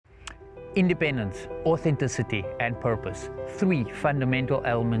Independence, authenticity, and purpose. 3 fundamental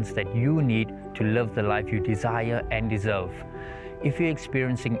elements that you need to live the life you desire and deserve. If you're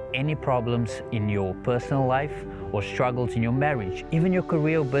experiencing any problems in your personal life or struggles in your marriage, even your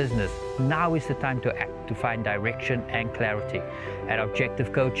career or business, now is the time to act, to find direction and clarity. At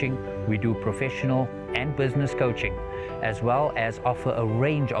Objective Coaching, we do professional and business coaching, as well as offer a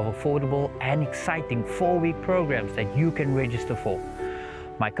range of affordable and exciting 4-week programs that you can register for.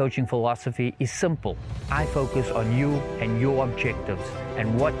 My coaching philosophy is simple. I focus on you and your objectives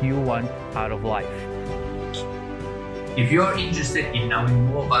and what you want out of life. If you're interested in knowing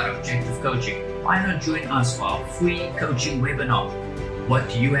more about Objective Coaching, why not join us for our free coaching webinar? What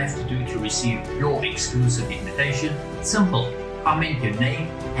do you have to do to receive your exclusive invitation? Simple. Comment your name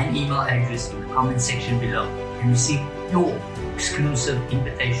and email address in the comment section below and receive your exclusive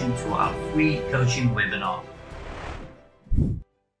invitation to our free coaching webinar.